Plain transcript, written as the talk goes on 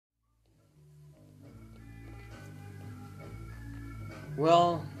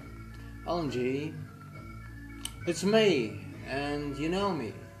Well, LNG, it's me, and you know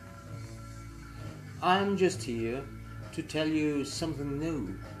me. I'm just here to tell you something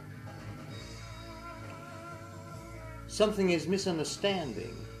new. Something is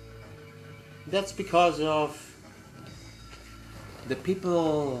misunderstanding. That's because of the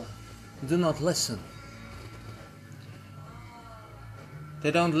people do not listen. They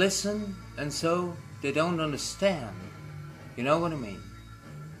don't listen, and so they don't understand. You know what I mean?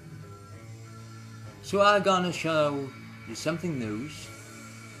 So I'm gonna show you something new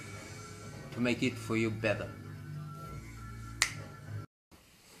to make it for you better.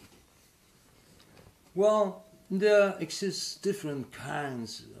 Well, there exist different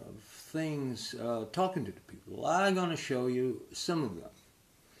kinds of things talking to the people. I'm gonna show you some of them.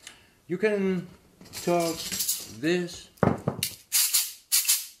 You can talk this.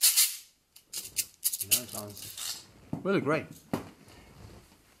 It sounds really great.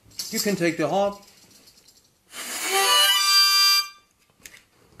 You can take the harp.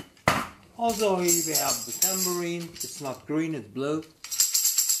 Also, if you have the tambourine, it's not green, it's blue.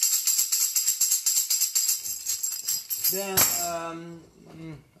 Then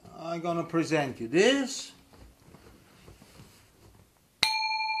I'm gonna present you this.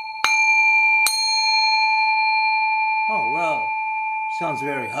 Oh well, sounds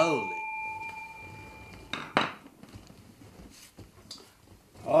very holy.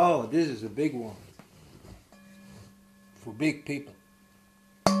 Oh, this is a big one for big people.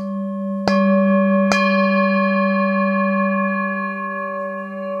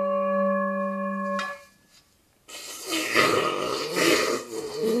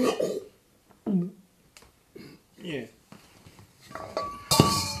 Yeah.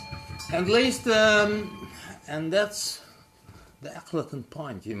 At least, and that's the excellent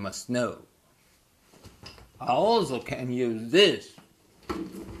point you must know. I also can use this.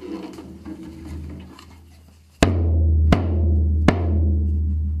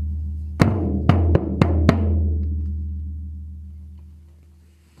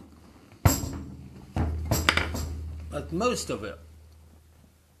 But most of it,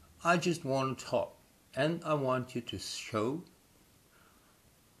 I just want to talk, and I want you to show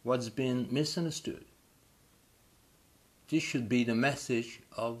what's been misunderstood. This should be the message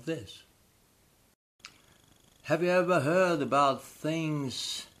of this. Have you ever heard about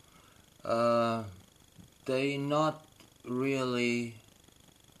things they not really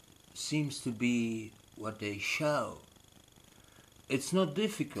seems to be what they show? It's not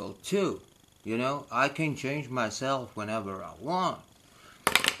difficult too, you know. I can change myself whenever I want.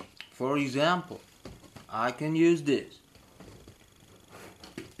 For example, I can use this.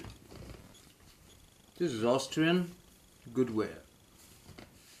 This is Austrian goodware.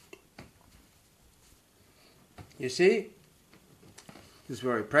 You see, it's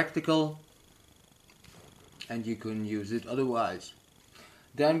very practical, and you can use it otherwise.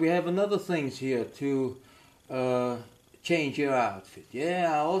 Then we have another things here to change your outfit.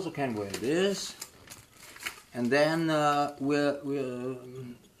 Yeah, I also can wear this, and then we're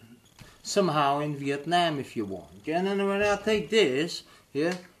somehow in Vietnam if you want. And then when I take this,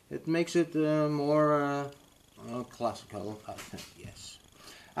 yeah, it makes it more classical, I think. Yes.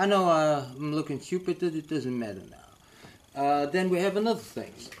 I know I'm looking stupid, but it doesn't matter now. Then we have another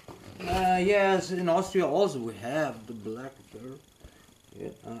thing. Yes, in Austria also we have the black fur.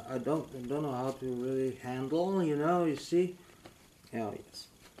 Yeah, I don't know how to really handle, you know, you see. Oh yes,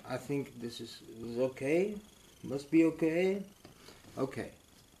 I think this is okay. Must be okay. Okay.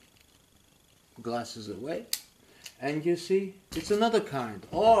 Glasses away. And you see, it's another kind.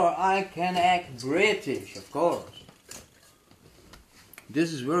 Or I can act British, of course.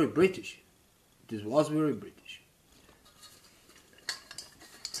 This is very British. This was very British.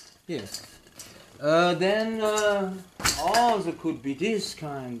 Yes. Then also could be this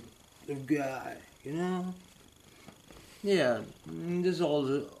kind of guy, you know. Yeah, this is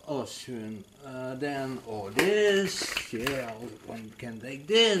also Austrian. Then or this, yeah, one can take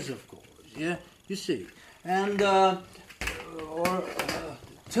this, of course. Yeah, you see. And or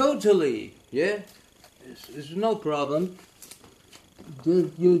totally, yeah, it's no problem.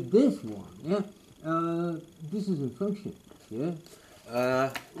 Just use this one, yeah. This is in function,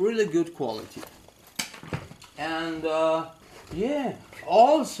 yeah. Really good quality. And yeah,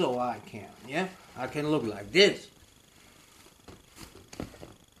 also I can look like this.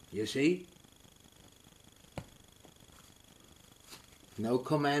 You see? No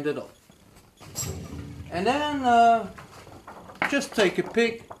command at all. And then just take a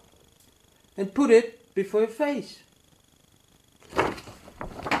pic and put it before your face.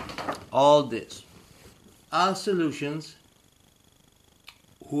 All this are solutions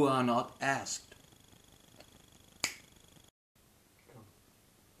who are not asked.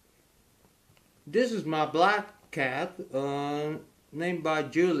 This is my black cat, named by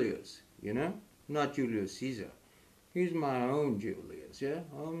Julius, you know, not Julius Caesar. He's my own Julius, yeah.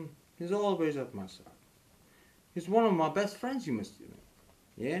 He's always at my side. He's one of my best friends, you must know.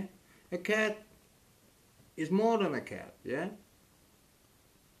 Yeah, a cat is more than a cat, yeah.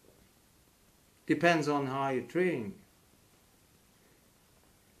 Depends on how you're treating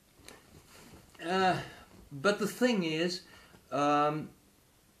it. But the thing is that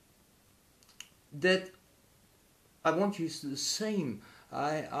I want you to do the same.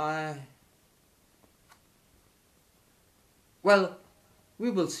 Well,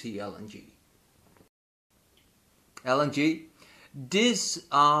 we will see, LNG. LNG, these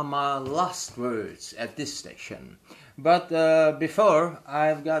are my last words at this station. But before,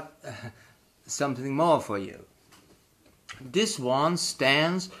 I've got something more for you. This one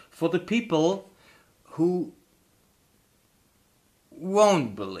stands for the people who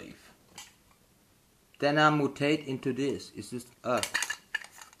won't believe. Then I mutate into this. It's just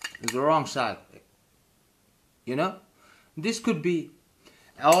it's the wrong side. You know? This could be,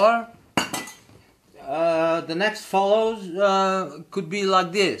 or the next follows could be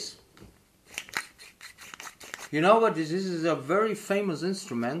like this. You know what this is? This is a very famous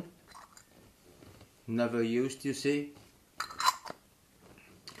instrument. Never used, you see.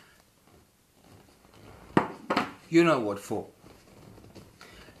 You know what for.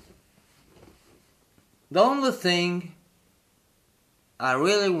 The only thing I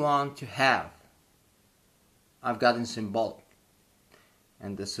really want to have, I've got in symbolic.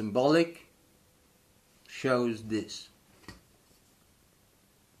 And the symbolic shows this.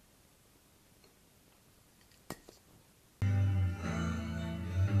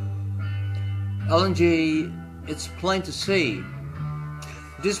 LNG, it's plain to see.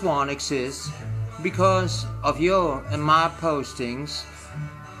 This one exists because of your and my postings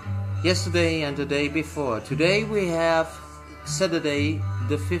yesterday and the day before. Today we have Saturday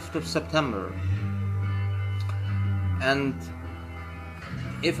the 5th of September. And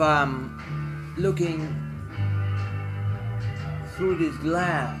if I'm looking through this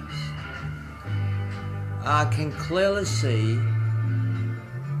glass, I can clearly see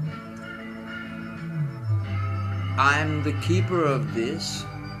I'm the keeper of this,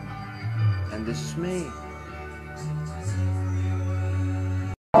 and this is me.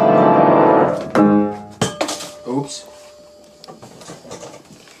 Oops.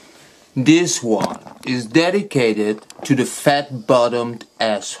 This one is dedicated to the fat-bottomed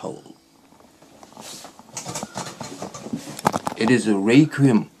asshole. It is a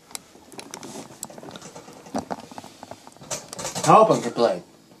requiem. I hope I can play.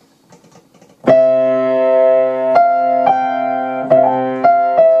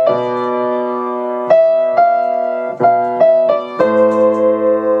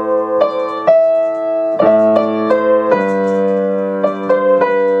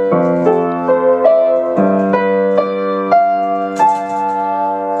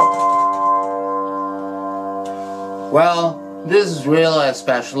 Well, this is really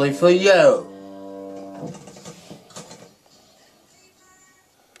especially for you.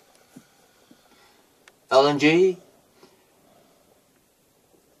 LNG,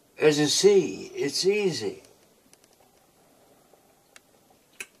 as you see, it's easy.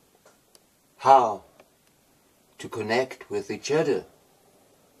 How to connect with each other.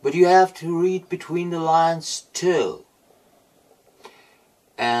 But you have to read between the lines too.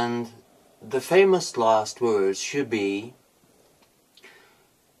 And the famous last words should be,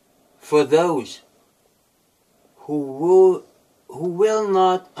 for those who will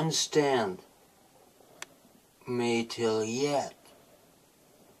not understand me till yet.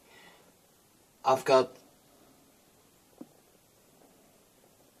 I've got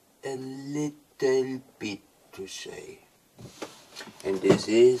a little bit to say, and this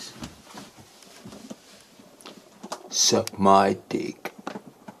is, suck my dick.